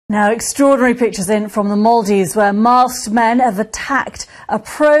Now, extraordinary pictures in from the Maldives, where masked men have attacked a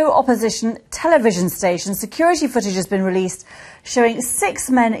pro-opposition television station. Security footage has been released showing 6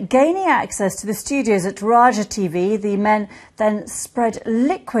 men gaining access to the studios at Raja TV. The men then spread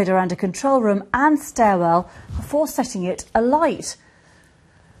liquid around a control room and stairwell before setting it alight.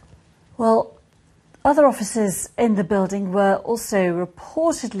 Well, other offices in the building were also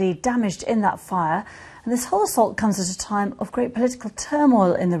reportedly damaged in that fire. And this whole assault comes at a time of great political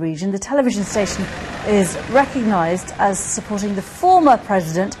turmoil in the region. The television station is recognised as supporting the former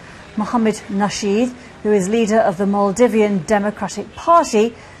president, Mohamed Nasheed, who is leader of the Maldivian Democratic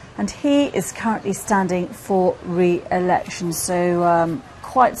Party, and he is currently standing for re-election. So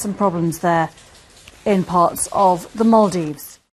quite some problems there in parts of the Maldives.